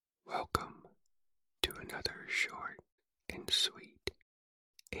another short and sweet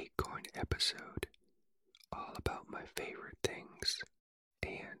Acorn episode all about my favorite things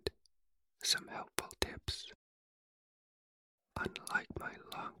and some helpful tips. Unlike my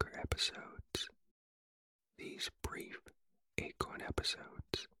longer episodes, these brief Acorn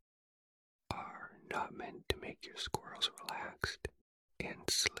episodes are not meant to make your squirrels relaxed and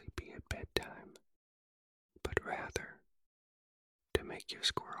sleepy at bedtime, but rather to make your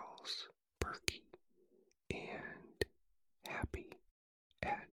squirrels perky and happy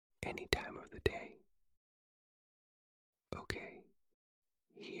at any time of the day. Okay,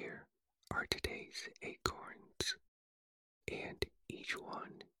 here are today's acorns, and each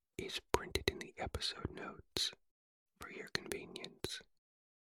one is printed in the episode notes for your convenience.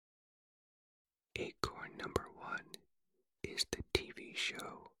 Acorn number 1 is the TV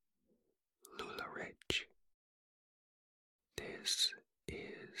show LuLaRich. This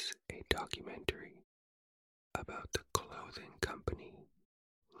is a documentary about the clothing company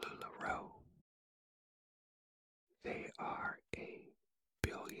LuLaRoe. They are a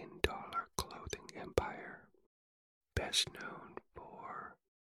billion-dollar clothing empire, best known for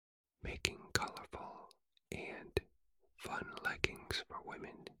making colorful and fun leggings for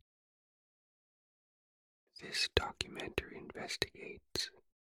women. This documentary investigates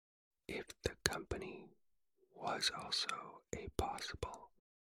if the company was also a possible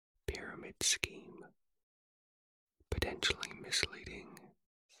pyramid scheme, potentially misleading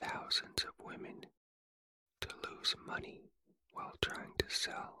thousands of women to lose money while trying to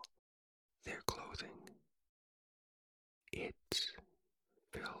sell their clothing. It's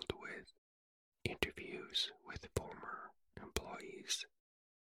filled with interviews with former employees,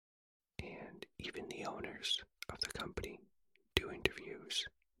 and even the owners of the company do interviews.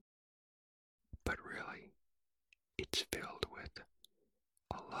 But really, it's filled with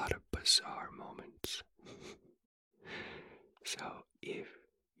a lot of bizarre moments. So if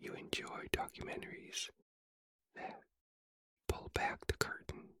you enjoy documentaries that pull back the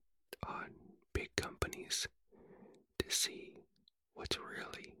curtain on big companies to see what's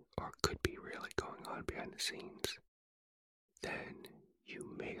really or could be really going on behind the scenes, then you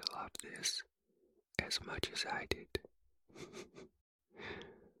may love this as much as I did.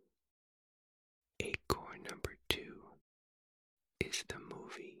 Acorn number 2 is the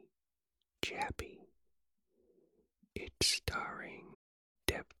movie Chappie. It's starring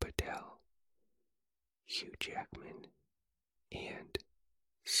Dev Patel, Hugh Jackman, and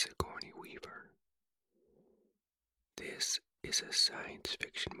Sigourney Weaver. This is a science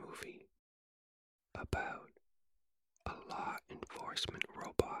fiction movie about a law enforcement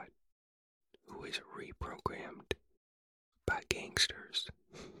robot who is reprogrammed by gangsters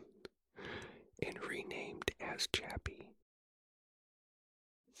and renamed as Chappie.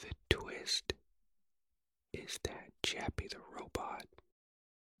 The twist is that Chappie the robot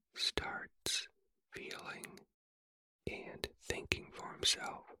starts feeling and thinking for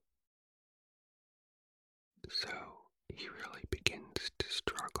himself. So he really begins to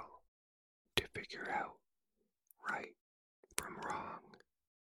struggle to figure out right from wrong.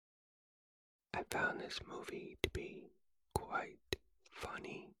 I found this movie to be quite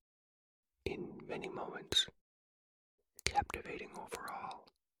funny in many moments, captivating overall,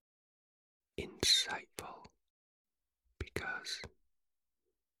 insightful, because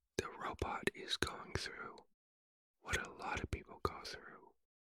the robot is going through what a lot of people go through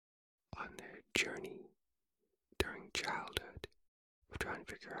on their journey during childhood of trying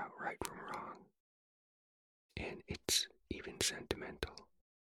to figure out right from wrong. And it's even sentimental.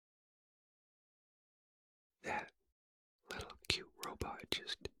 That little cute robot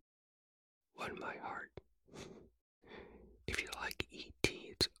just won my heart. If you like E.T.,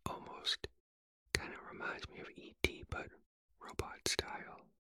 it's almost kind of reminds me of E.T., but robot style.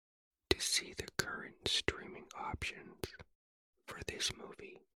 To see the current streaming options for this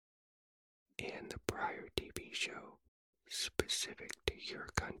movie and the prior TV show specific to your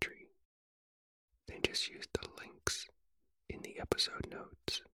country, then just use the links in the episode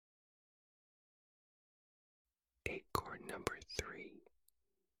notes. Acorn number 3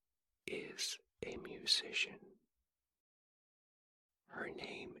 is a musician. Her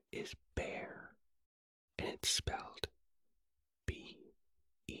name is Bear, and it's spelled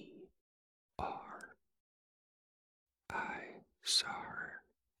B-E-R. I saw her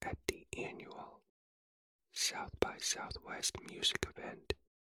at the annual South by Southwest music event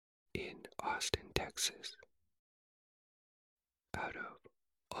in Austin, Texas. Out of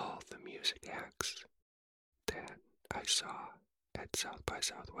all the music acts that I saw at South by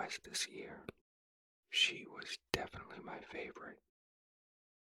Southwest this year, she was definitely my favorite.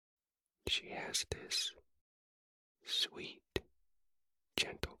 She has this sweet,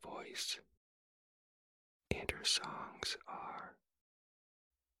 gentle voice, and her songs are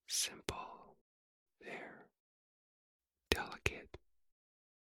simple, they're delicate,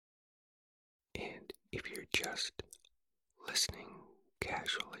 and if you're just listening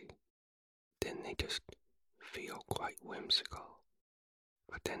casually, then they just feel quite whimsical.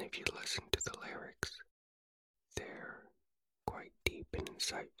 But then if you listen to the lyrics, they're quite deep and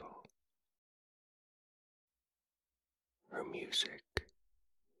insightful. Her music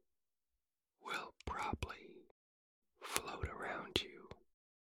will probably float around you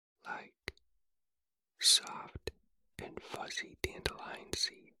like soft and fuzzy dandelion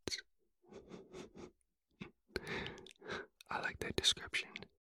seeds. I like that description.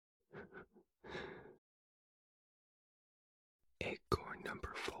 Acorn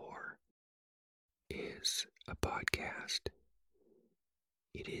number 4 is a podcast.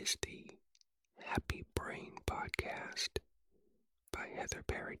 It is the Happy Brain Podcast by Heather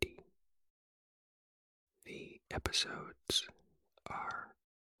Parody. The episodes are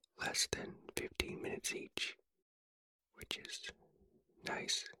less than 15 minutes each, which is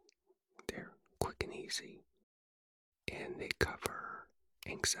nice. They're quick and easy, and they cover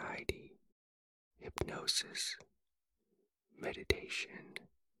anxiety, hypnosis, meditation,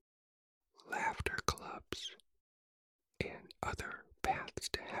 laughter clubs, and other paths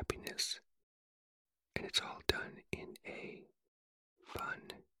to happiness. And it's all done in a fun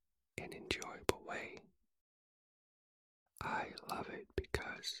and enjoyable way. I love it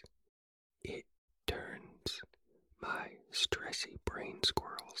because it turns my stressy brain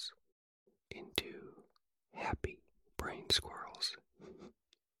squirrels into happy brain squirrels.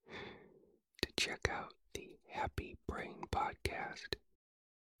 To check out the Happy Brain Podcast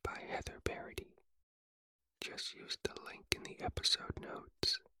by Heather Parody, just use the link in the episode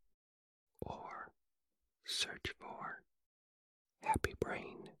notes or search for Happy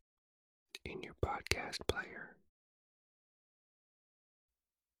Brain in your podcast player.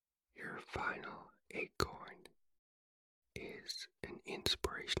 Your final acorn is an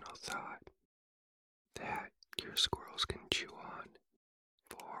inspirational thought that your squirrels can chew on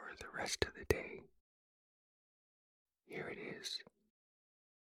for the rest of the day. Here it is.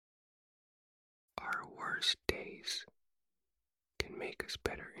 Our worst days can make us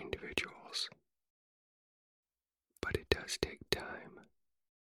better individuals, but it does take time,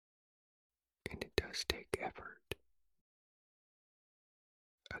 and it does take effort.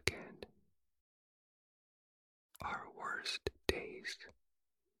 Again, our worst days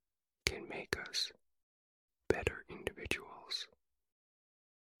can make us better individuals,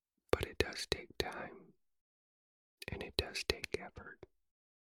 but it does take time, and it does take effort.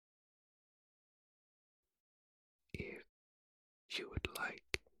 If you would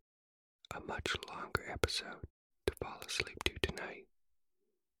like a much longer episode to fall asleep to tonight,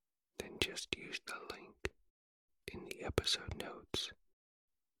 then just use the link in the episode notes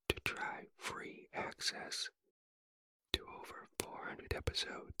to try free access to over 400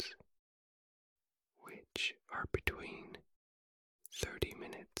 episodes, which are between 30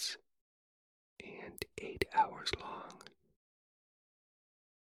 minutes and 8 hours long.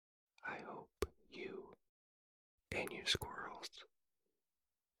 I hope you and your squirrels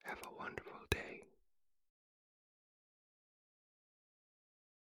have a wonderful day.